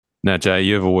Now, Jay,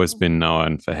 you've always been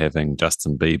known for having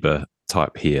Justin Bieber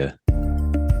type hair.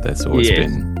 That's always Yes.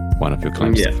 been one of your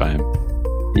claims to Yeah. fame.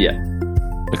 Yeah.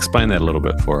 Explain that a little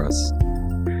bit for us.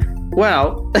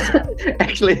 Well,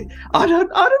 actually, I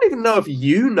don't even know if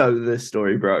you know this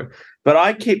story, bro. But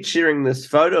I kept sharing this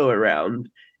photo around,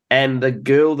 and the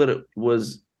girl that it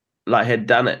was like had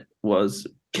done it was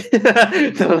the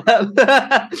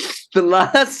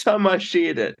last time I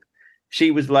shared it,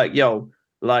 she was like, "Yo,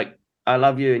 like I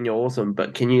love you and you're awesome,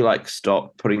 but can you like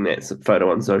stop putting that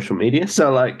photo on social media?"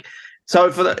 So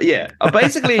for the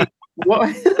basically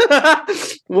what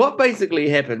what basically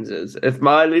happens is if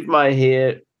I leave my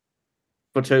hair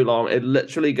for too long, it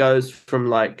literally goes from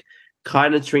like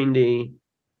kind of trendy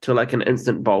to like an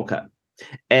instant bowl cut.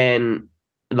 And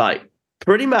like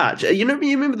pretty much, you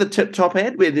remember the Tip Top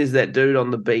ad where there's that dude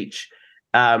on the beach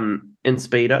in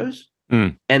Speedos?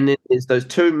 Mm. And then there's those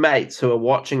two mates who are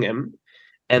watching him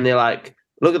and they're like,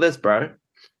 look at this, bro.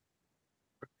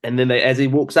 And then as he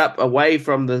walks up away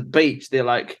from the beach, they're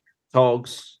like,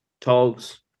 togs,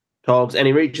 togs, togs. And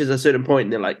he reaches a certain point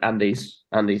and they're like, undies,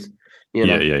 undies.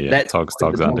 Yeah. That's Togs,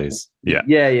 undies. Yeah.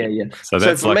 Yeah. So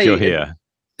that's for like me, your hair.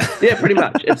 Yeah, pretty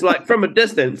much. It's like from a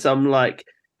distance, I'm like,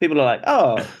 people are like,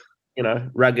 oh,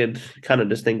 rugged, kind of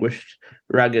distinguished,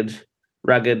 rugged,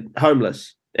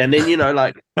 homeless. And then,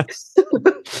 like,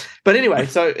 but anyway,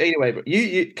 but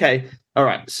you, okay. All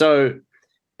right. So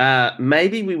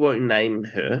maybe we won't name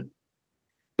her,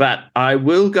 but I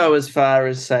will go as far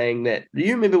as saying that, do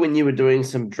you remember when you were doing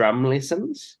some drum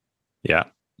lessons? Yeah.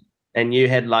 And you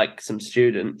had like some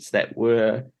students that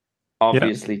were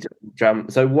obviously drum.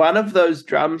 So one of those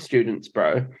drum students,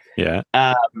 bro. Yeah.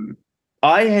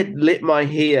 I had let my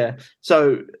hair.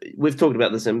 So we've talked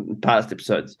about this in past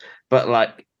episodes, but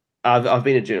like I've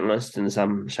been a journalist in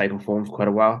some shape or form for quite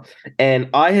a while, and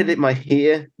I had let my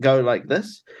hair go like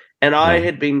this, and I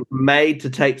had been made to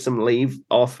take some leave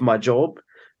off my job.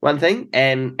 One thing,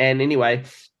 and anyway.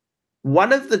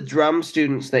 One of the drum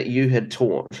students that you had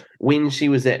taught when she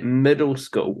was at middle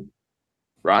school,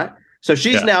 right? So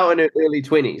she's now in her early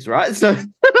 20s, right? So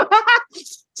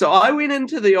I went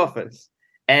into the office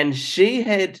and she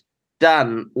had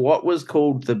done what was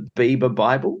called the Bieber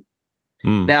Bible.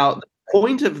 Mm. Now, the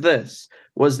point of this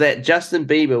was that Justin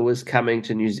Bieber was coming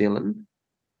to New Zealand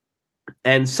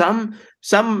and some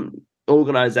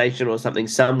organization or something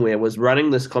somewhere was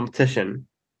running this competition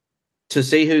to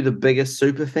see who the biggest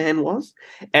super fan was.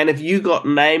 And if you got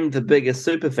named the biggest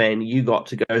super fan, you got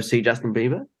to go see Justin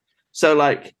Bieber. So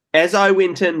like, as I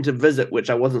went in to visit, which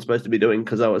I wasn't supposed to be doing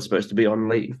because I was supposed to be on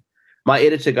leave, my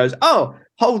editor goes, oh,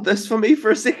 hold this for me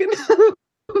for a second.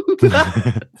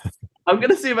 I'm going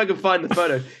to see if I can find the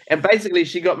photo. And basically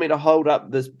she got me to hold up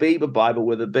this Bieber Bible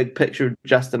with a big picture of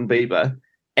Justin Bieber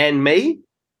and me.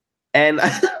 And,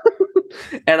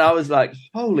 and I was like,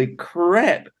 holy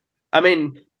crap. I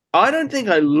mean, I don't think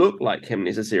I look like him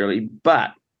necessarily,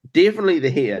 but definitely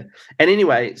the hair. And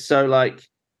anyway, so like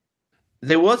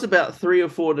there was about 3 or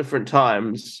 4 different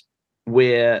times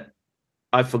where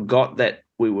I forgot that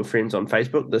we were friends on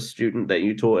Facebook, the student that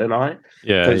you taught and I.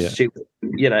 Yeah. She,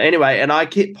 anyway, and I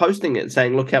kept posting it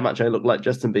saying, look how much I look like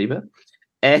Justin Bieber.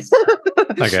 And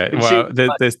okay, well,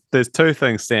 there's 2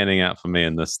 things standing out for me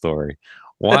in this story.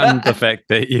 One, the fact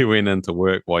that you went into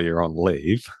work while you're on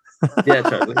leave. Yeah,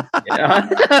 totally.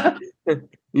 Yeah.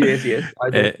 Yes, I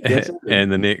did. Yes, I did.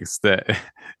 And the next, that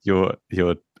your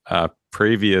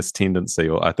previous tendency,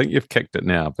 or I think you've kicked it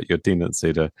now, but your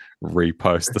tendency to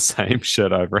repost the same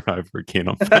shit over and over again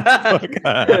on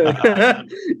Facebook.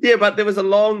 Yeah, but there was a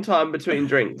long time between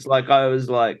drinks. Like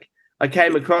I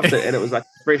came across it and it was like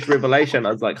a fresh revelation.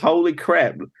 I was like, holy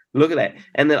crap, look at that.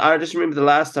 And then I just remember the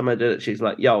last time I did it, she's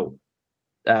like, yo,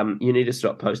 you need to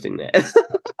stop posting that.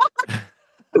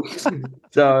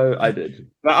 So I did.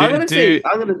 But I'm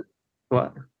gonna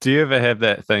what? Do you ever have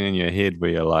that thing in your head where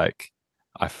you're like,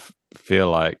 I feel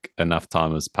like enough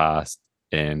time has passed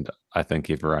and I think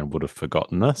everyone would have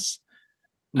forgotten this?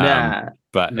 Nah.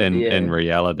 But in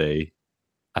reality,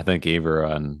 I think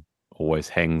everyone always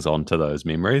hangs on to those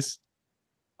memories.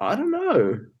 I don't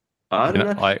know.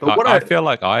 I feel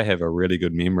like I have a really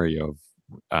good memory of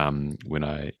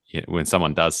when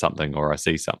someone does something or I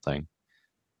see something.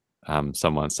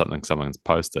 Someone's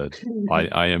posted,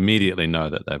 I immediately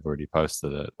know that they've already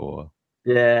posted it, or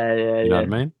you know what I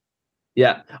mean?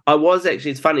 Yeah, I was actually.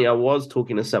 It's funny. I was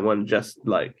talking to someone just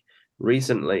like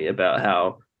recently about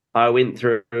how I went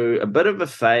through a bit of a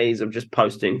phase of just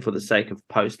posting for the sake of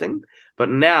posting, but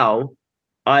now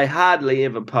I hardly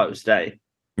ever post. No,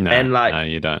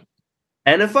 you don't.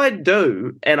 And if I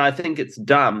do, and I think it's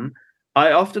dumb,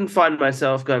 I often find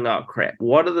myself going, "Oh crap!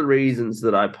 What are the reasons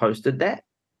that I posted that?"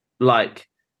 Like,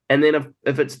 and then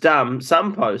if it's dumb,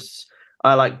 some posts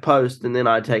I like post and then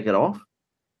I take it off.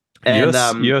 And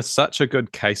You're such a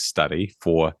good case study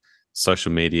for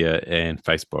social media and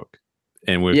Facebook.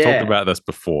 And we've talked yeah, about this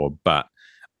before, but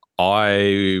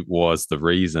I was the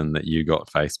reason that you got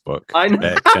Facebook I know,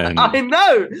 back in, I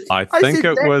know. I I think said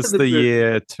it that to was the the person.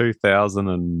 year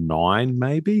 2009,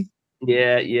 maybe.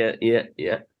 Yeah.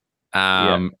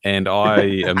 And I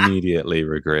immediately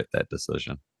regret that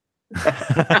decision.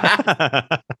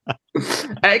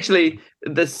 Actually,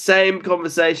 the same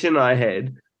conversation I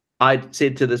had, I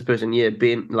said to this person, "Yeah,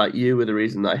 Ben, like you were the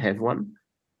reason I have one."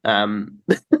 Um,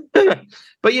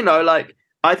 but like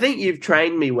I think you've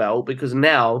trained me well because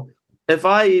now, if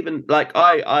I even like,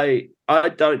 I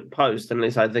don't post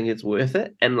unless I think it's worth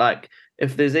it, and like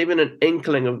if there's even an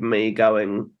inkling of me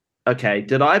going, okay,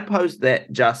 did I post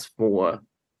that just for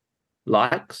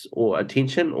likes or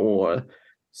attention or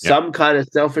Yep. some kind of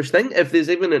selfish thing? If there's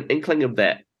even an inkling of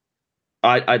that,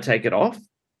 I take it off.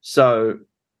 So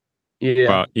yeah,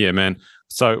 Well, yeah, man.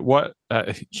 So what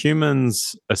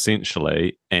humans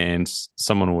essentially, and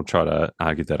someone will try to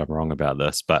argue that I'm wrong about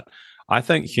this, but I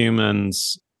think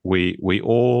humans we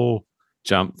all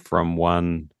jump from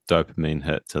one dopamine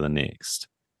hit to the next.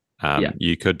 yeah,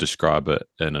 You could describe it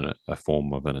in a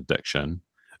form of an addiction,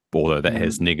 although that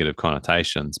has mm, negative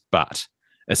connotations. But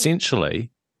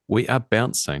essentially, we are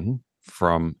bouncing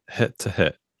from hit to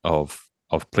hit of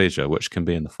pleasure, which can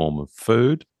be in the form of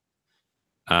food,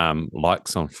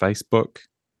 likes on Facebook,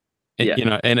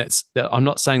 yeah, and it's. I'm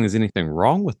not saying there's anything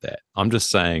wrong with that. I'm just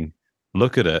saying,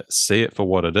 look at it, see it for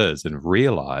what it is, and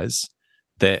realize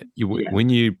that yeah, when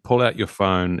you pull out your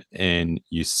phone and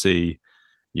you see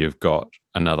you've got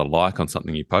another like on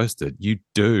something you posted, you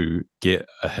do get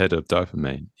a hit of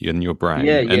dopamine in your brain,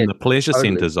 yeah, in the pleasure totally,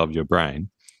 centers of your brain,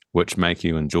 which make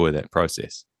you enjoy that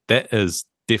process. That is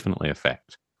definitely a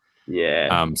fact.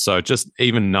 yeah, So just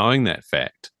even knowing that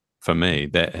fact for me,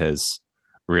 that has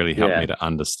really helped yeah, me to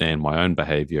understand my own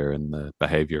behavior and the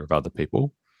behavior of other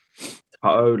people.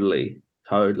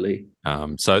 totally.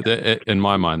 So that, in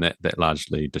my mind, that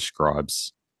largely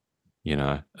describes,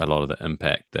 a lot of the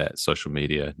impact that social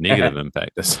media, negative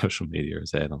impact that social media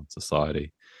has had on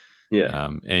society. Yeah,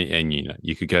 And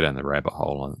you could go down the rabbit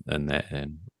hole in that,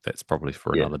 and that's probably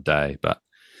for yeah, another day. But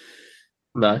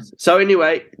nice. So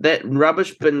anyway, that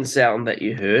rubbish bin sound that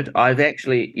you heard, I've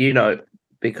actually,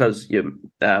 because you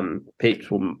peeps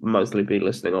will mostly be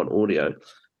listening on audio,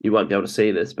 you won't be able to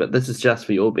see this, but this is just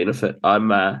for your benefit. I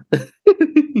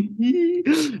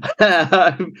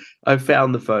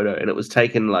found the photo and it was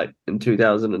taken like in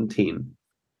 2010.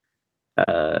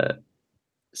 Uh,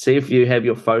 See if you have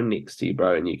your phone next to you,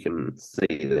 bro, and you can see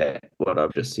that what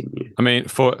I've just sent you. I mean,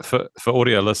 for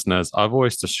audio listeners, I've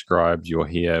always described your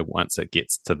hair once it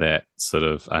gets to that sort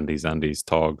of undies,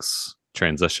 togs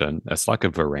transition. It's like a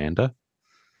veranda.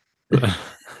 Bro,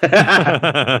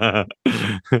 Yeah.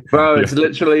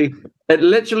 it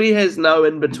literally has no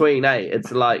in between, eh?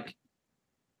 It's like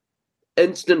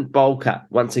instant bowl cut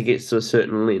once it gets to a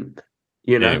certain length,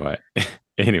 you know?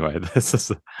 Anyway, this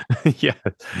is yeah.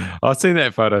 I've seen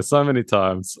that photo so many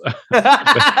times.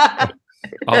 I'll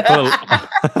put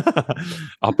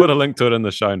I'll put a link to it in the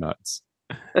show notes.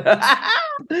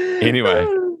 Anyway,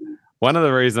 one of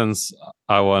the reasons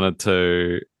I wanted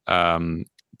to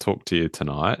talk to you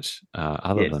tonight,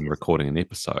 other Yes, than yes, recording an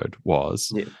episode,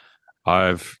 was yes.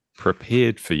 I've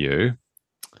prepared for you.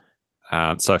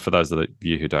 So, for those of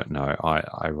you who don't know,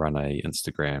 I run a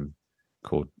Instagram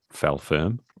called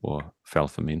Felfirm or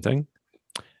Felfermenting,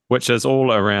 which is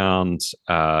all around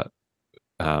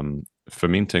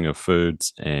fermenting of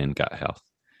foods and gut health.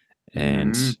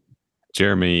 And Mm.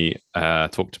 Jeremy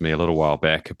talked to me a little while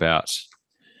back about,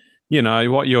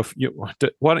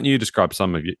 why don't you describe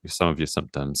some of your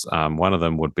symptoms? One of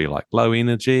them would be like low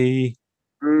energy.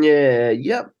 Yeah,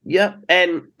 yep.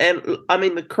 And I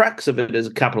mean the crux of it is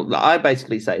a couple. I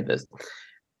basically say this.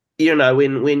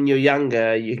 When you're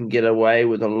younger, you can get away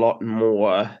with a lot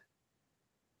more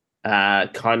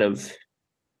kind of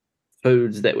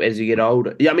foods that as you get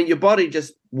older. Yeah, I mean your body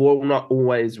just will not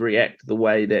always react the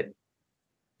way that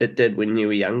it did when you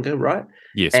were younger, right?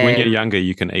 Yes, when you're And younger,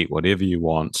 you can eat whatever you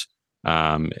want,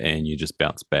 and you just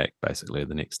bounce back basically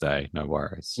the next day, no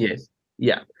worries. yes,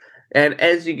 yeah. And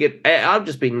as you get, I've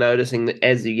just been noticing that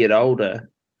as you get older,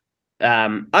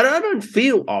 I don't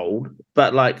feel old,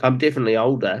 but like I'm definitely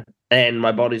older, and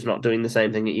my body's not doing the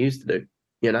same thing it used to do.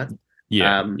 You know,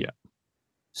 Yeah, um. yeah, right.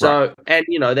 So, and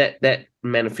that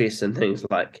manifests in things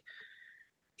like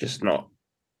just not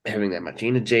having that much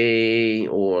energy,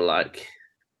 or like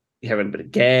having a bit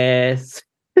of gas,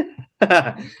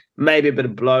 maybe a bit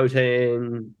of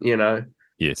bloating.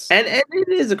 Yes. And it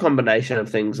is a combination of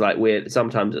things like where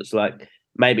sometimes it's like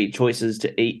maybe choices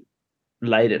to eat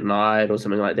late at night or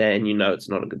something like that, and it's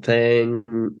not a good thing.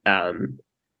 And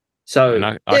So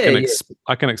I yeah, can yeah,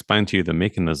 I can explain to you the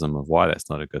mechanism of why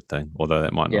that's not a good thing, although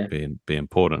that might yeah, not be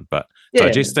important. But yeah.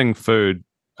 digesting food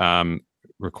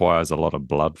requires a lot of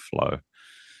blood flow.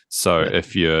 So Yeah.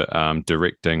 if you're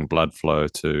directing blood flow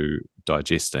to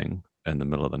digesting in the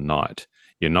middle of the night,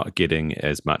 you're not getting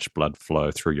as much blood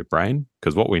flow through your brain,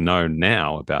 because what we know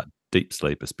now about deep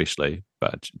sleep, especially,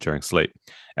 but during sleep,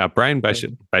 our brain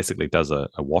basically does a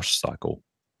wash cycle,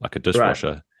 like a Right.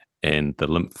 dishwasher, and the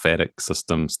lymphatic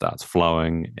system starts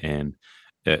flowing, and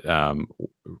it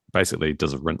basically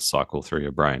does a rinse cycle through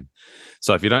your brain.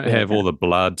 So if you don't Yeah. have all the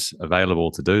blood available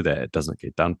to do that, it doesn't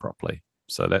get done properly.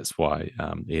 So that's why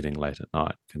eating late at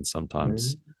night can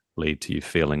sometimes Mhm. lead to you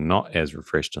feeling not as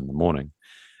refreshed in the morning.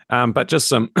 But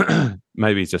just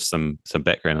maybe just some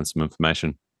background and some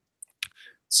information.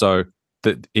 So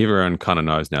that everyone kind of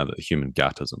knows now that the human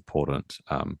gut is important.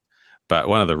 But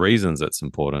one of the reasons it's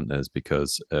important is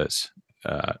because it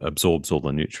absorbs all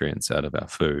the nutrients out of our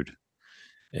food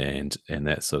and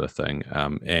that sort of thing.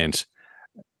 And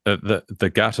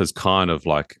the gut is kind of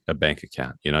like a bank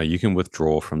account. You can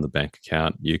withdraw from the bank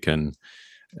account. You can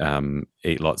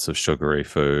eat lots of sugary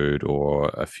food or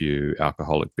a few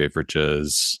alcoholic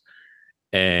beverages,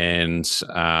 and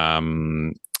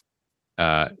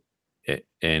uh,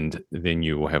 and then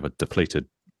you will have a depleted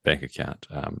bank account.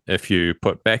 If you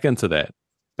put back into that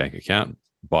bank account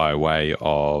by way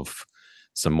of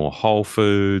some more whole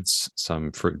foods,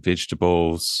 some fruit,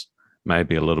 vegetables,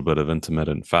 maybe a little bit of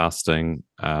intermittent fasting,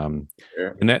 Yeah.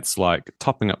 and that's like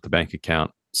topping up the bank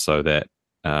account so that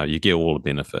you get all the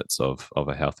benefits of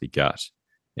a healthy gut,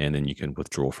 and then you can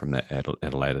withdraw from that at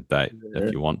a later date if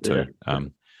Yeah. you want Yeah.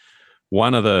 to.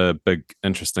 One of the big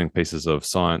interesting pieces of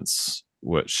science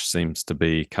which seems to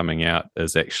be coming out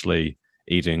is actually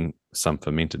eating some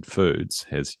fermented foods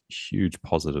has huge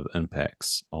positive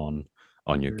impacts on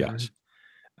your gut.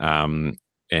 Mhm. Um,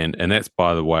 and that's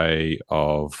by the way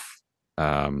of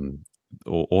um,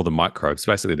 all the microbes.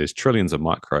 Basically, there's trillions of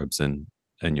microbes in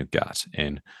your gut,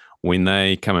 and when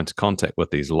they come into contact with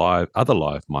these other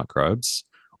live microbes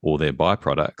or their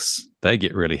byproducts, they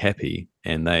get really happy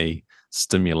and they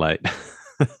stimulate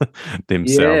Yeah.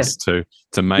 themselves to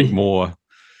make more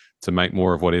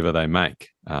of whatever they make.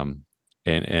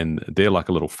 And they're like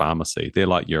a little pharmacy. They're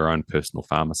like your own personal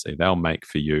pharmacy. They'll make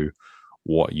for you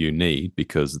what you need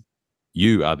because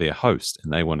you are their host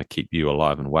and they want to keep you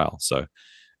alive and well. So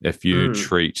if you Mm.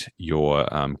 treat your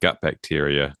gut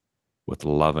bacteria with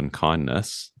love and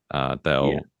kindness, Yeah.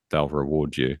 they'll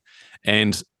reward you.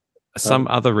 And some Um,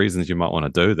 other reasons you might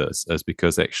want to do this is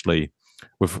because actually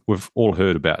we've all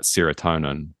heard about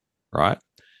serotonin, right?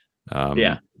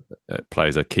 yeah. Um, it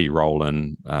plays a key role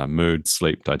in mood,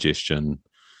 sleep, digestion,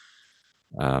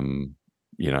 um,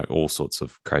 all sorts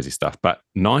of crazy stuff. But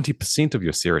 90% of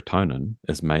your serotonin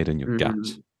is made in your gut.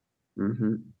 Mm-hmm.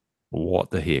 Mm-hmm.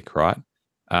 What the heck, right?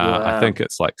 I Wow. think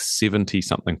it's like 70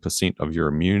 something percent of your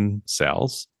immune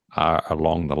cells are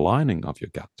along the lining of your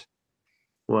gut.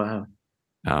 Wow.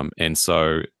 And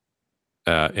so,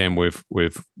 and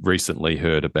we've recently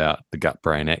heard about the gut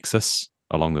brain axis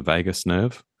along the vagus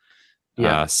nerve.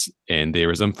 Yeah. And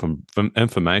there is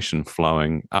information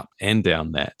flowing up and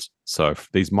down that. So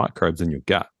these microbes in your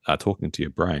gut are talking to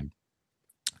your brain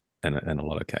in a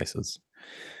lot of cases.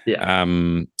 Yeah.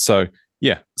 So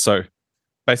yeah, so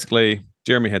basically,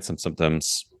 Jeremy had some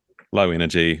symptoms: low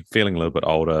energy, feeling a little bit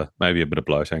older, maybe a bit of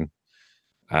bloating.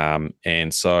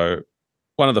 And so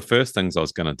one of the first things I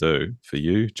was going to do for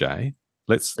you, Jay,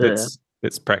 let's Yeah. let's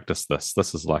let's practice this.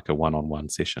 This is like a one-on-one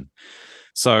session.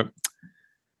 So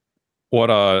what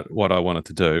I wanted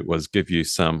to do was give you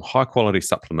some high quality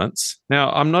supplements. Now,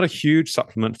 I'm not a huge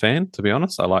supplement fan, to be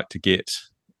honest. I like to get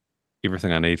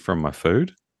everything I need from my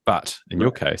food, but in your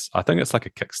Right. case, I think it's like a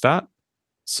kickstart. Yeah.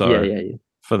 So Yeah. Yeah.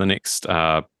 for the next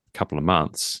couple of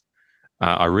months,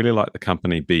 I really like the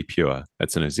company Be Pure.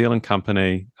 It's a New Zealand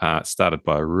company, started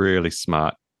by a really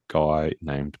smart guy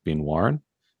named Ben Warren.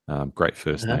 Great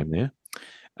first Uh-huh. name there.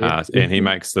 Yeah. And he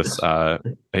makes this.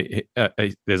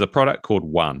 There's a product called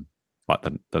One, like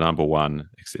the number one,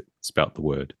 except spelt the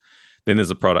word. Then there's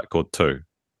a product called Two,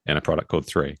 and a product called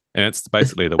Three, and it's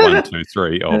basically the one, two,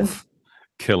 three of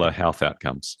killer health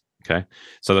outcomes. Okay,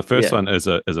 so the first Yeah. one is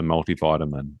a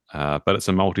multivitamin, but it's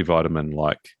a multivitamin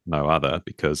like no other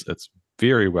because it's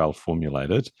very well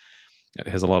formulated. It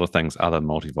has a lot of things other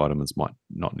multivitamins might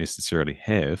not necessarily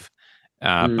have,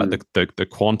 but Mm. the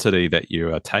quantity that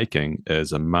you are taking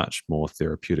is a much more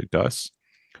therapeutic dose.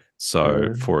 So,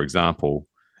 Uh, for example,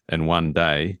 in one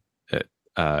day,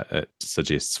 it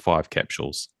suggests 5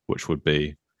 capsules, which would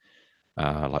be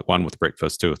like 1 with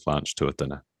breakfast, 2 with lunch, 2 with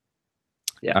dinner.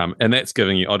 Yeah. And that's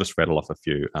giving you, I'll just rattle off a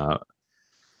few.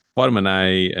 Vitamin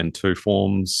A in 2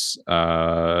 forms,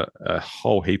 a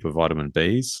whole heap of vitamin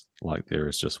Bs, like there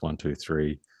is just 1, 2,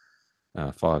 3,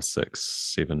 5,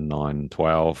 6, 7, 9,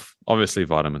 12. Obviously,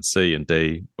 vitamin C and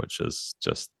D, which is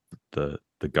just the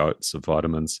goats of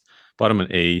vitamins.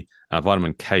 Vitamin E,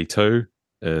 vitamin K2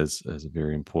 is a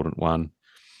very important one.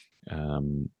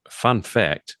 Fun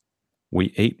fact,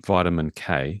 we eat vitamin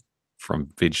K from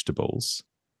vegetables,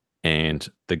 and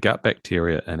the gut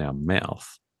bacteria in our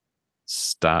mouth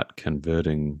start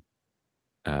converting.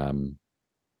 No,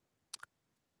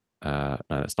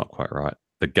 that's not quite right.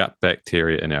 The gut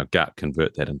bacteria in our gut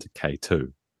convert that into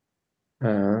K2.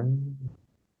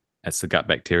 It's the gut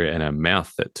bacteria in our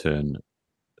mouth that turn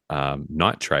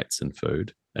nitrates in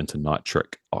food into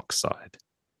nitric oxide.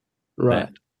 Right.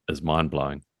 That is mind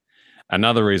blowing.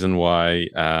 Another reason why,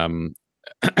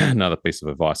 another piece of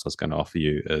advice I was going to offer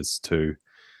you is to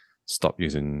stop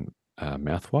using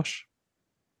mouthwash.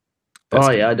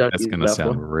 I don't That's use going to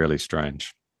sound mouthwash. really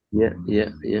strange. Yeah.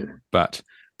 But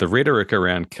the rhetoric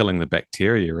around killing the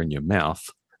bacteria in your mouth,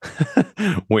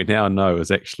 we now know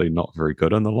is actually not very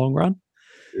good in the long run.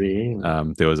 Really?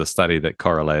 There was a study that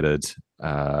correlated,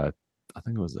 I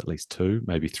think it was at least 2,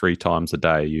 maybe 3 times a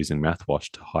day using mouthwash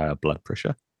to higher blood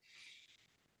pressure.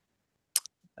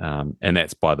 And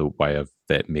that's by the way of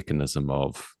that mechanism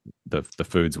of the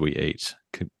foods we eat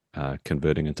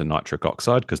converting into nitric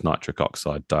oxide, because nitric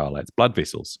oxide dilates blood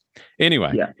vessels.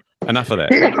 Anyway, enough of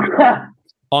that.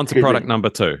 On to product number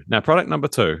 2. Now, product number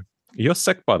 2, you're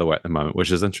sick, by the way, at the moment,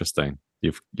 which is interesting.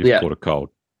 You've caught a cold,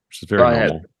 which is very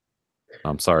normal.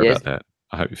 I'm sorry about that.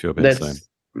 I hope you feel better soon.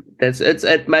 As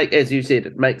you said,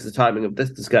 it makes the timing of this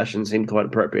discussion seem quite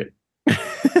appropriate.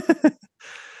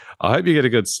 I hope you get a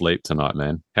good sleep tonight,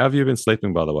 man. How have you been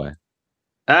sleeping, by the way?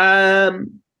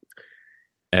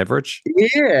 Average?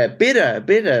 Yeah, better.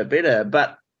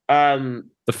 But the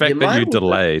fact that you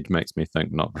delayed makes me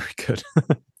think not very good.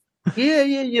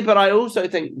 Yeah. But I also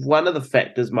think one of the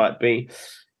factors might be,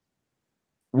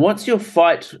 what's your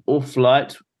fight or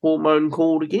flight hormone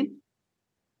called again?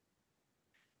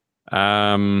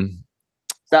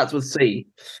 Starts with C.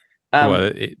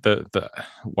 Well, the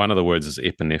one of the words is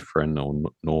epinephrine or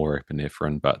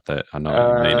norepinephrine, but I know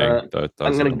what you're meaning.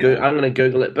 I'm gonna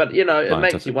Google it, but it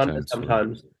makes you wonder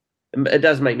sometimes. It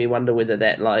does make me wonder whether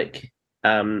that,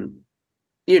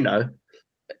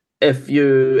 if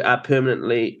you are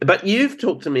permanently. But you've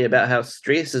talked to me about how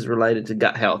stress is related to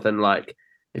gut health, and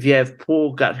if you have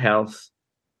poor gut health,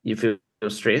 you feel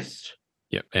stressed.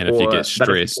 Yep, and if you get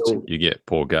stressed, you get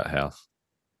poor gut health.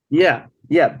 Yeah,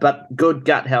 but good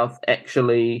gut health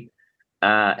actually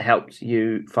helps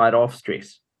you fight off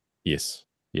stress. Yes.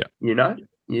 Yeah.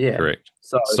 Yeah. Correct.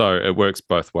 So it works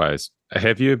both ways.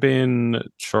 Have you been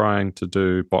trying to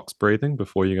do box breathing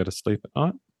before you go to sleep at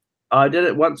night? I did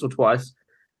it once or twice.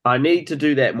 I need to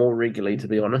do that more regularly, to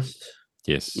be honest.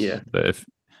 Yes. Yeah.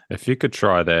 If you could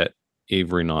try that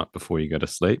every night before you go to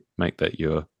sleep, make that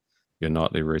your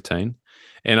nightly routine.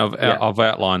 And I've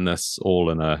outlined this all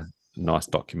in a nice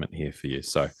document here for you,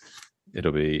 so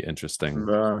it'll be interesting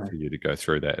for you to go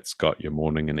through that. It's got your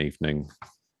morning and evening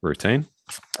routine.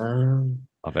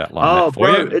 I've outlined that for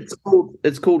you.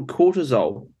 It's called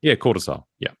cortisol. Yeah, cortisol.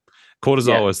 Yeah,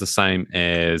 cortisol is the same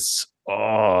as.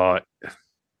 I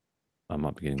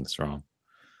might be getting this wrong.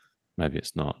 Maybe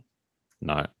it's not.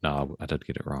 No, I did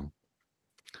get it wrong.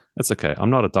 It's okay. I'm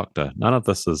not a doctor. None of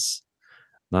this is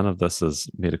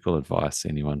medical advice.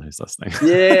 Anyone who's listening.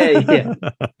 Yeah.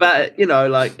 But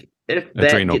if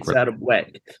that gets out of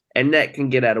whack, and that can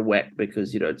get out of whack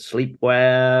because you don't sleep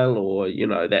well, or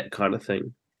that kind of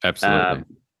thing. Absolutely.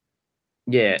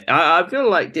 I feel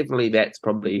like definitely that's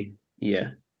probably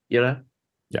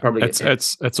probably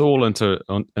it's all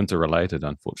interrelated,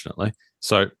 unfortunately.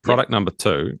 So product number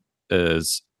 2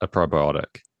 is a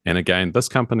probiotic, and again, this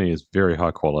company is very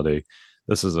high quality.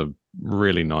 This is a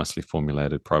really nicely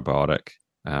formulated probiotic,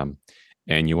 and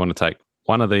you want to take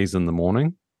one of these in the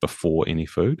morning before any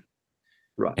food,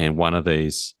 right, and one of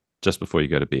these just before you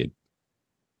go to bed,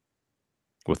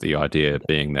 with the idea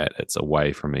being that it's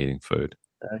away from eating food.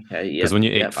 Okay, yeah. Because when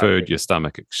you eat food, your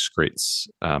stomach excretes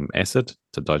acid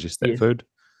to digest that food.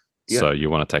 Yep. So you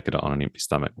want to take it on an empty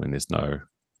stomach when there's no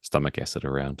stomach acid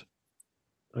around.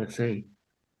 I see.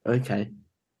 Okay.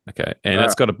 And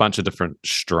it's got a bunch of different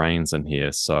strains in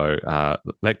here. So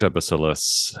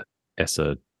Lactobacillus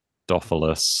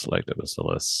acidophilus,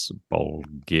 Lactobacillus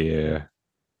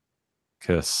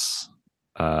bulgaricus.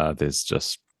 There's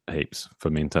just heaps.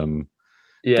 Fermentum,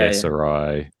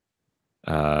 Gasseri,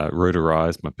 Reuteri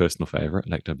is my personal favorite,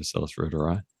 Lactobacillus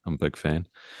reuteri. I'm a big fan.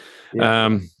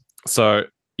 Yeah. So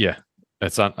yeah,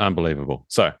 it's unbelievable.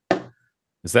 So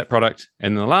it's that product.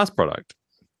 And the last product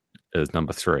is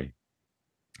number 3.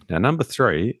 Now, number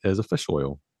 3 is a fish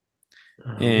oil.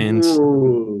 And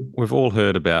Ooh. we've all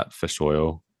heard about fish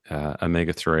oil,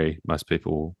 omega-3, most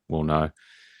people will know.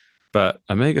 But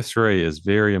omega-3 is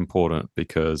very important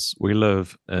because we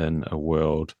live in a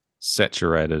world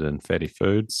saturated in fatty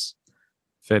foods.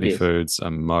 Fatty Yes. foods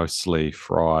are mostly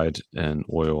fried in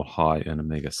oil high in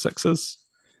omega-6s.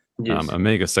 Yes.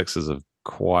 Omega-6s are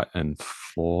quite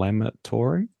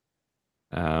inflammatory,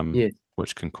 Yes.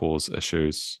 which can cause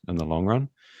issues in the long run.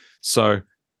 So,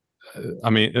 I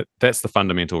mean, that's the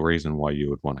fundamental reason why you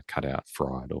would want to cut out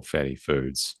fried or fatty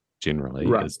foods generally,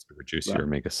 Right. is to reduce Right. your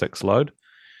omega-6 load.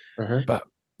 Uh-huh. But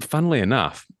funnily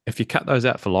enough, if you cut those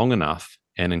out for long enough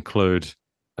and include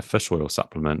a fish oil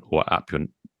supplement or up your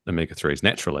omega-3s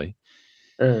naturally,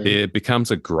 it becomes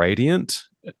a gradient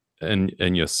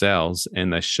in your cells,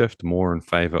 and they shift more in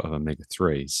favor of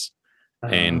omega-3s.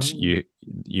 And Oh.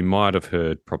 you might have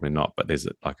heard, probably not, but there's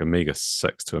like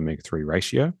omega-6 to omega-3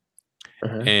 ratio.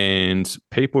 Uh-huh. And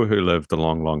people who lived a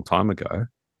long, long time ago,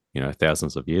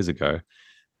 thousands of years ago,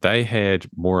 they had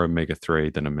more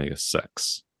omega-3 than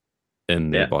omega-6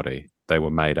 in their Yeah. body. They were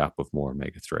made up of more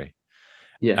omega-3.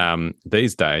 Yeah.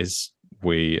 These days,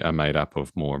 we are made up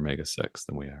of more omega-6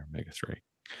 than we are omega-3.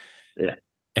 Yeah.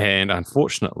 And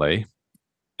unfortunately,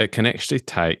 it can actually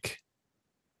take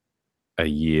a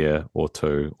year or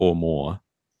 2 or more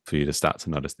for you to start to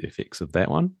notice the effects of that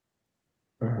one.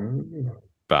 Uh-huh.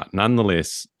 But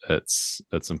nonetheless, it's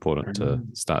important to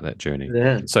start that journey.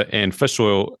 Yeah. So, and fish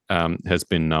oil has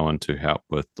been known to help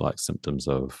with like symptoms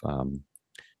of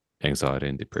anxiety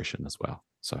and depression as well.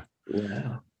 So,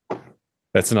 Wow.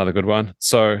 that's another good one.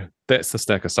 So that's the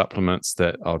stack of supplements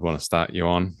that I would want to start you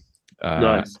on.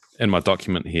 Nice. In my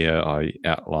document here, I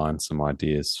outline some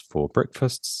ideas for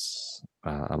breakfasts,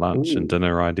 a lunch and Ooh.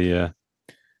 dinner idea.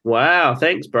 Wow.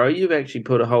 Thanks, bro. You've actually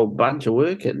put a whole bunch of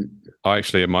work in. I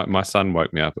actually, my son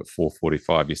woke me up at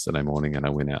 4:45 yesterday morning, and I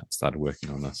went out and started working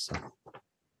on this. So.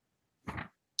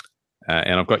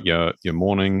 And I've got your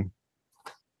morning,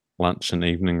 lunch, and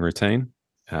evening routine.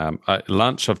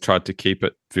 Lunch, I've tried to keep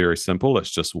it very simple. It's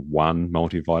just one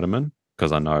multivitamin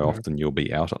because I know often you'll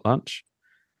be out at lunch,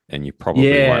 and you probably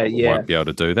Yeah. won't be able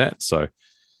to do that. So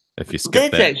if you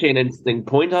skip That's that, actually an interesting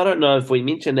point. I don't know if we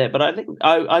mentioned that, but I think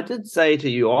I did say to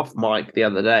you off mic the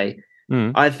other day.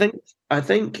 mm, I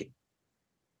think.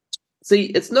 See,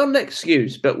 it's not an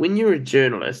excuse, but when you're a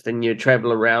journalist and you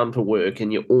travel around for work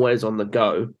and you're always on the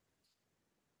go,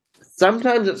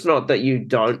 sometimes it's not that you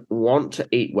don't want to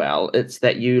eat well; it's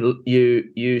that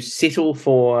you settle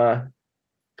for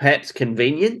perhaps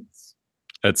convenience.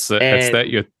 it's And that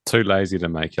you're too lazy to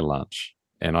make your lunch,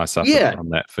 and I suffered yeah, from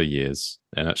that for years,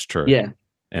 and it's true, yeah,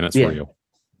 and it's yeah, real.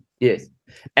 yes.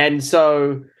 And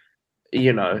so,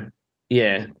 you know,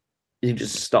 yeah, you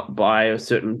just stop by a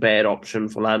certain bad option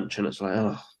for lunch, and it's like,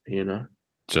 oh,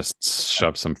 Just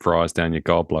shove some fries down your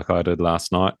gob like I did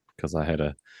last night because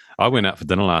I went out for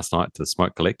dinner last night to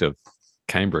Smoke Collective,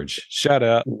 Cambridge. Shout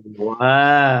out.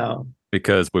 Wow.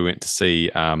 Because we went to see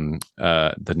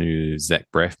the new Zach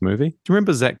Braff movie. Do you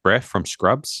remember Zach Braff from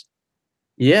Scrubs?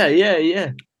 Yeah, yeah,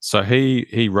 yeah. So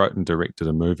he wrote and directed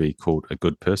a movie called A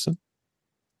Good Person,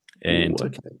 Ooh, and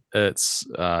okay. it's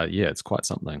quite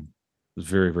something. It's a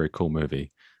very, very cool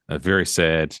movie. Very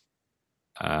sad,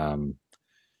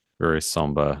 very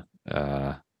somber.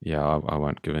 I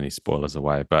won't give any spoilers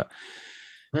away, but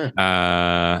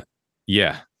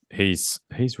yeah, he's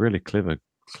really clever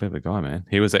guy, man.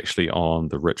 He was actually on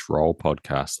the Rich Roll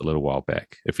podcast a little while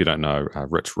back. If you don't know,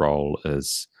 Rich Roll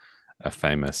is a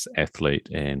famous athlete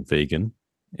and vegan,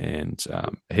 and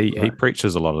he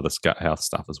preaches a lot of this gut health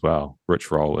stuff as well.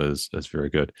 Rich Roll is very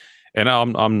good, and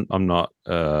I'm not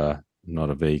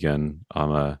not a vegan.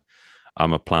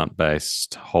 I'm a plant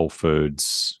based, whole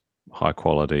foods, high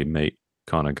quality meat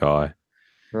kind of guy.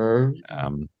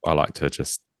 I like to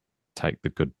just take the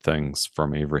good things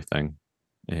from everything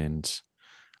and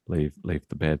leave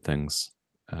the bad things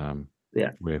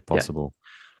where possible.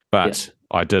 But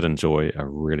I did enjoy a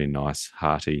really nice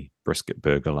hearty brisket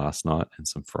burger last night and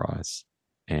some fries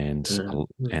and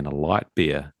a light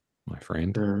beer, my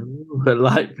friend.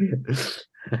 Light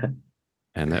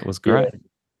And that was great.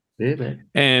 Yeah, man.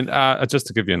 And just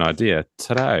to give you an idea,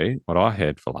 today what I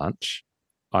had for lunch,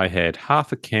 I had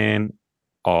half a can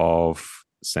of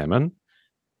salmon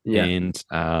and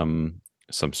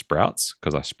some sprouts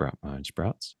because I sprout my own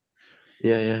sprouts.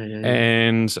 Yeah.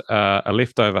 And a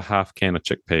leftover half can of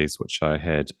chickpeas, which I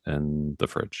had in the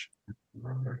fridge.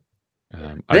 I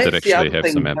did That's the actually other have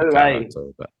some thing too, avocado eh?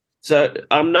 too, but So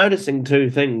I'm noticing two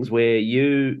things where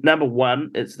number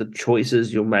one, it's the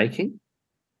choices you're making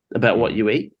about what mm. you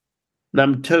eat.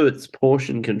 Number two, it's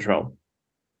portion control.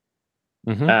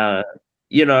 Hmm. Uh,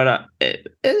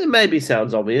 it maybe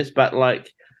sounds obvious, but like,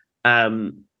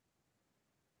 um,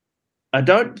 I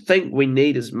don't think we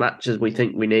need as much as we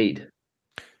think we need.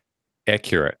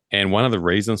 Accurate. And one of the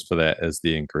reasons for that is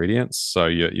the ingredients. So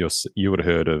you would have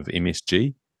heard of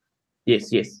MSG.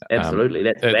 Yes, yes, Um, absolutely.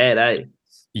 That's it, bad, eh?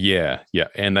 yeah,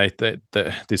 and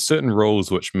there's certain rules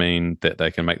which mean that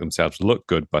they can make themselves look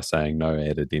good by saying no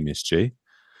added MSG.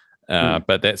 Hmm.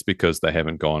 But that's because they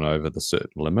haven't gone over the certain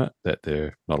limit that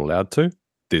they're not allowed to.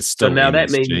 There's So still now that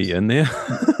MSG means, in there.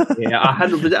 yeah,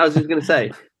 100%. I was just going to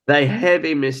say they have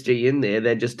MSG in there.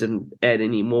 They just didn't add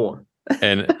any more.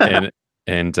 and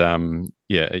and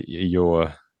yeah,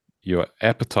 your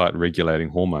appetite regulating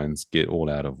hormones get all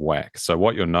out of whack. So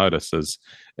what you'll notice is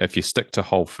if you stick to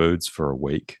whole foods for a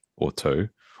week or two,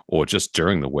 or just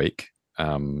during the week,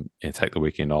 and take the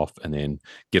weekend off, and then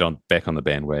get on back on the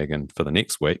bandwagon for the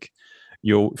next week,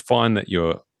 you'll find that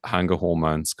your hunger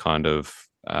hormones kind of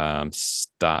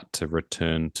start to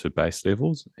return to base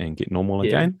levels and get normal Yeah,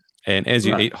 again. And as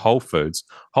you right. eat whole foods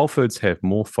have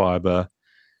more fiber.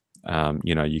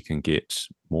 You can get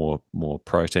more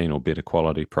protein or better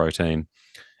quality protein,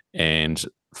 and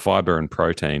fiber and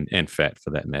protein and fat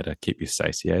for that matter keep you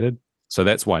satiated. So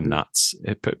that's why nuts.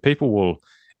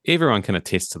 Everyone can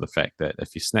attest to the fact that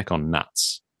if you snack on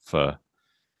nuts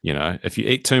if you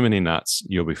eat too many nuts,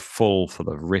 you'll be full for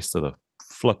the rest of the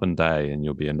flipping day, and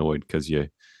you'll be annoyed because you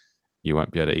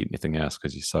won't be able to eat anything else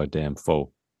because you're so damn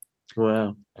full.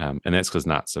 Wow. And that's because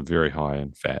nuts are very high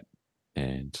in fat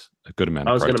and a good amount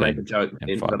I of was going to make a protein joke and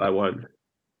then, but fiber. I won't.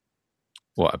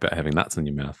 What about having nuts in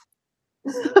your mouth?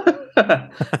 Well,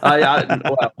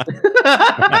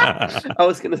 I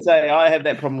was going to say I have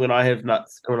that problem when I have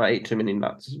nuts, when I eat too many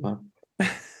nuts as well.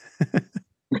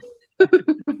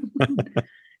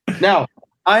 Now,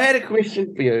 I had a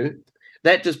question for you.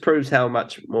 That just proves how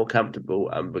much more comfortable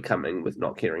I'm becoming with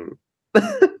not caring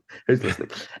who's listening.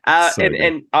 So and good.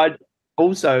 and I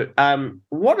also,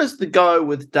 what is the go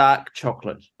with dark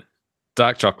chocolate?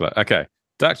 Dark chocolate. Okay.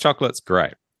 Dark chocolate's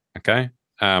great. Okay.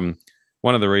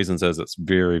 One of the reasons is it's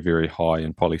very, very high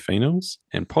in polyphenols,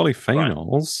 and Right.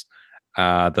 polyphenols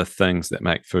are the things that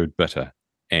make food bitter,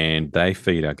 and they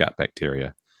feed our gut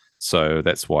bacteria. So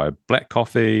that's why black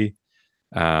coffee,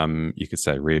 you could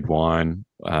say red wine,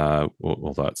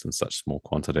 although it's in such small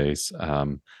quantities.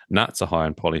 Nuts are high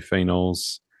in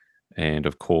polyphenols, and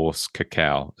of course,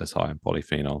 cacao is high in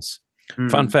polyphenols.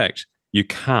 Fun Mm. fact: you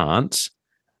can't.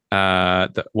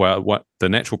 What the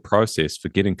natural process for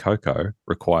getting cocoa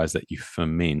requires that you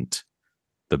ferment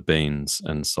the beans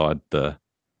inside the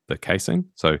casing.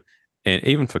 So, and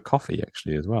even for coffee,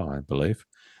 actually, as well, I believe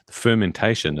the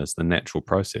fermentation is the natural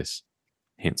process.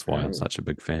 Hence, why I'm Oh, such a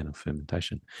big fan of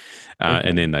fermentation. And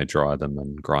okay. then they dry them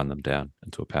and grind them down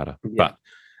into a powder. Yeah.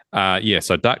 But yeah,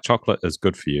 so dark chocolate is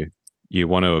good for you. You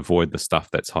want to avoid the stuff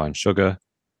that's high in sugar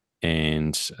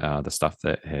and the stuff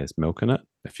that has milk in it.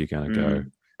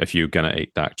 Mm. If you're going to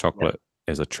eat dark Yeah. chocolate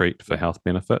as a treat for health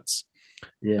benefits,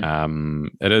 Yeah.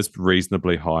 it is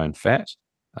reasonably high in fat,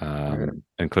 Mm.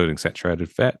 including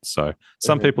saturated fat. So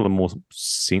some Mhm. people are more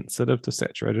sensitive to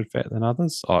saturated fat than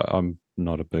others. I'm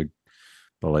not a big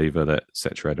believer that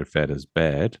saturated fat is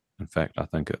bad. In fact, I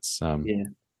think Yeah.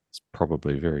 it's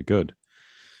probably very good.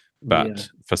 Yeah. But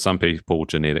for some people,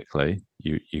 genetically,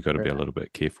 you got to be a Uh, little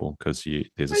bit careful because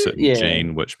there's a certain Yeah.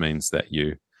 gene which means that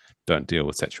you don't deal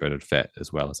with saturated fat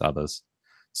as well as others.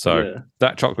 So Yeah.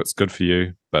 dark chocolate's good for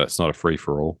you, but it's not a free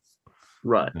for all.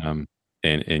 Right. Um,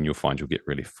 and you'll find you'll get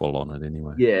really full on it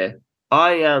anyway Yeah.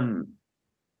 I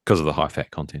because of the high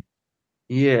fat content.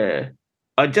 Yeah.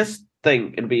 I just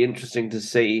think it'd be interesting to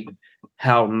see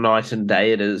how night and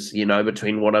day it is,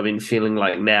 between what I've been feeling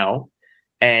like now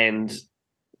and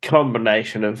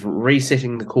combination of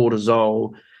resetting the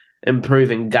cortisol,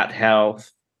 improving gut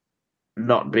health,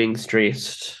 not being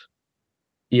stressed,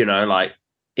 like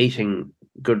eating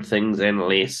good things and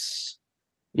less,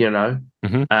 you know.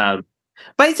 Mm-hmm. Um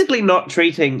basically not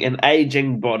treating an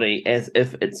aging body as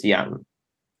if it's young,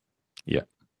 Yeah,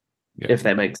 yeah, if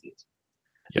that makes sense.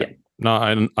 yeah. Yeah. No,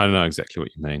 I know exactly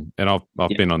what you mean. And I've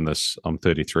Yeah. been on this. I'm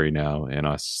 33 now, and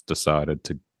I decided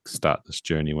to start this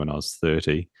journey when I was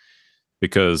 30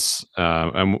 because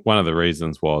and one of the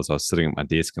reasons was I was sitting at my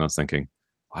desk and I was thinking,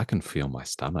 I can feel my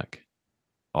stomach.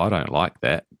 I don't like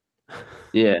that.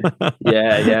 Yeah.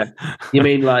 Yeah, yeah. You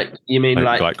mean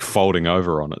like folding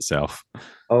over on itself.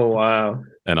 oh wow.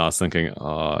 And I was thinking,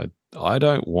 I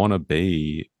don't want to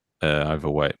be an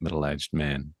overweight middle-aged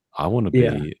man. I want to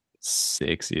Yeah. be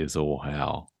sexy as all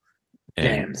hell.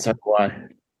 Damn, so do I.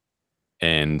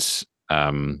 And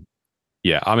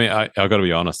yeah, I mean, I got to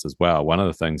be honest as well. One of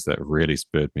the things that really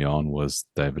spurred me on was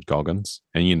David Goggins,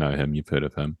 and you know him, you've heard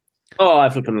of him. Oh, I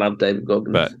flipping love David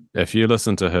Goggins. But if you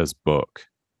listen to his book,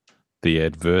 the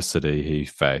adversity he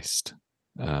faced,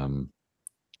 and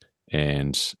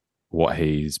what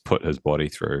he's put his body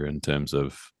through in terms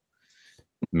of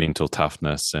mental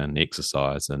toughness and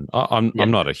exercise. And I'm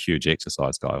not a huge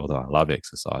exercise guy, although I love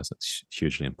exercise. It's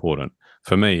hugely important.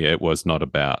 For me, it was not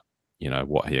about,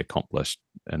 what he accomplished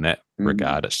in that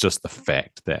regard. It's just the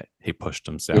fact that he pushed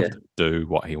himself to do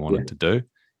what he wanted to do,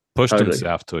 pushed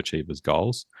himself to achieve his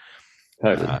goals.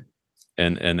 Totally.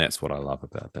 And that's what I love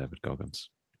about David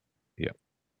Goggins. Yeah,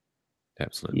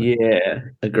 absolutely. Yeah,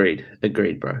 agreed,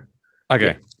 bro.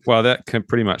 Okay, well, that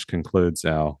pretty much concludes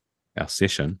our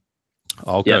session.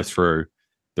 I'll go through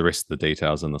the rest of the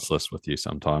details in this list with you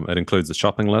sometime. It includes a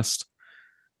shopping list,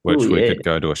 which we could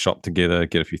go to a shop together,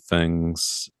 get a few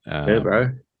things. Yeah,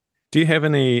 bro. Do you have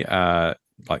any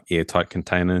like airtight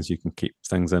containers you can keep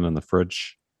things in the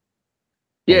fridge?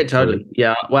 Yeah, totally.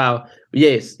 Yeah. Wow.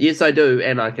 Yes, I do,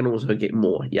 and I can also get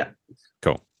more. Yeah.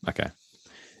 Cool. Okay.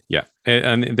 Yeah,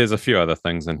 and there's a few other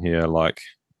things in here, like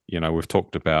we've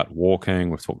talked about walking,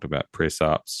 we've talked about press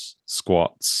ups,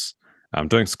 squats.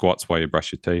 Doing squats while you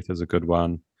brush your teeth is a good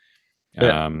one.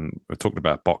 Yeah. We've talked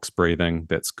about box breathing.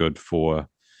 That's good for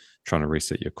trying to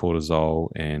reset your cortisol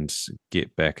and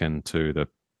get back into the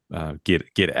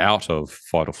get out of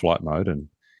fight or flight mode and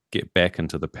get back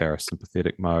into the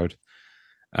parasympathetic mode.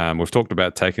 We've talked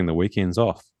about taking the weekends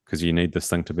off because you need this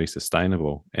thing to be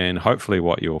sustainable. And hopefully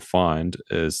what you'll find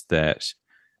is that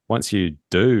once you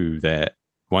do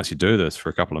this for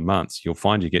a couple of months, you'll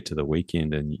find you get to the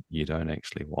weekend and you don't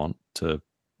actually want to.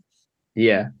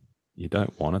 Yeah. You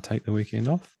don't want to take the weekend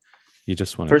off. You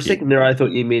just want to. For a second there, I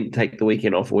thought you meant take the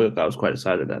weekend off work. I was quite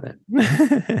excited about that.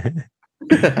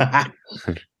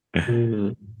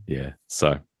 Yeah.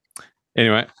 So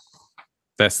anyway,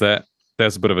 that's that.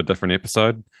 That's a bit of a different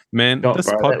episode. Man, this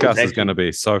podcast is going to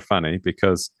be so funny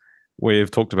because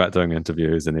we've talked about doing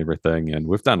interviews and everything, and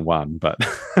we've done one, but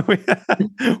we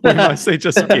mostly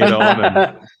just get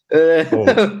on.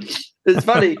 It's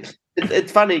funny.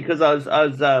 It's funny because I was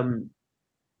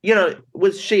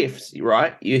with chefs,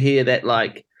 right? You hear that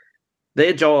like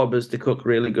their job is to cook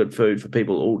really good food for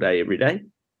people all day, every day,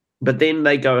 but then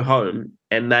they go home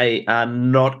and they are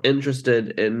not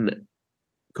interested in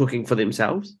cooking for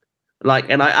themselves. Like,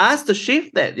 and I asked the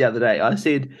chef that the other day. I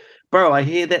said, "Bro, I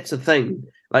hear that's a thing.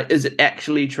 Like, is it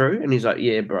actually true?" And he's like,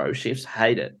 "Yeah, bro, chefs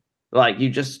hate it. Like,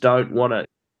 you just don't want to,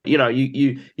 you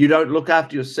don't look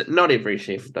after your, not every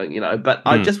chef, but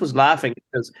I just was laughing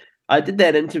because I did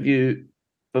that interview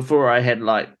before I had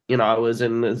I was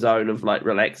in the zone of like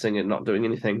relaxing and not doing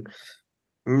anything.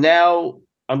 Now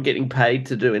I'm getting paid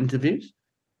to do interviews.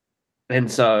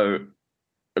 And so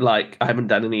like, I haven't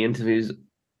done any interviews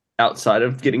outside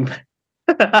of getting paid.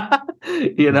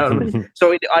 You know what I mean?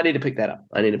 So I need to pick that up.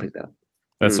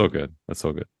 That's all good.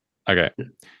 Okay.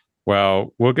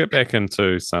 Well, we'll get back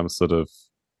into some sort of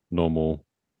normal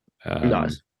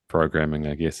programming,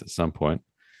 I guess, at some point.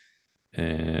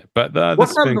 But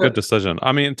this has been a good decision.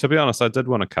 I mean, to be honest, I did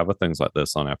want to cover things like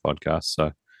this on our podcast.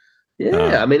 So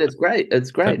yeah, I mean, it's great.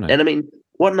 And I mean,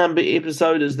 what number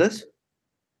episode is this?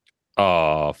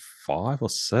 5 or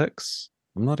 6.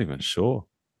 I'm not even sure.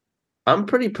 I'm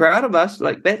pretty proud of us.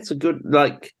 Like, that's a good,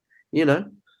 Me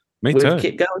we've too.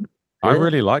 Kept going. I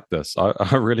really like this.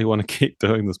 I really want to keep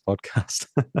doing this podcast.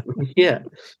 Yeah.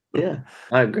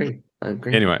 I agree.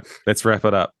 Anyway, let's wrap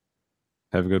it up.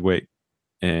 Have a good week.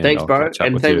 And thanks, bro.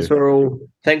 And thanks for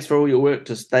all your work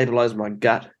to stabilize my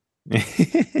gut.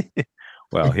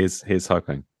 Well, here's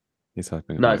hoping.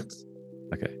 Nice.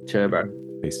 Okay. Sure, bro.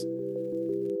 Peace.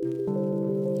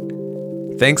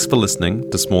 Thanks for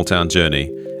listening to Small Town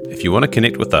Journey. If you want to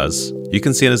connect with us, you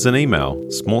can send us an email,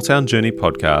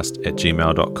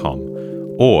 smalltownjourneypodcast@gmail.com.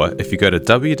 Or if you go to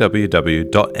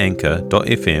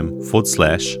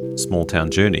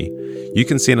www.anchor.fm/smalltownjourney, you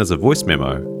can send us a voice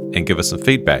memo and give us some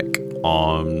feedback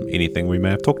on anything we may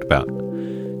have talked about.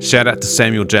 Shout out to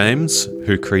Samuel James,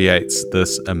 who creates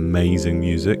this amazing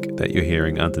music that you're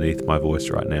hearing underneath my voice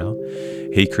right now.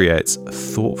 He creates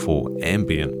thoughtful,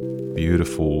 ambient,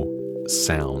 beautiful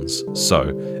sounds.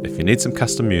 So if you need some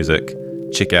custom music,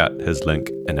 check out his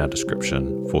link in our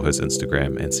description for his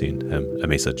Instagram and send him a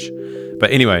message.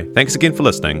 But anyway, thanks again for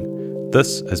listening.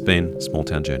 This has been Small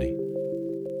Town Journey.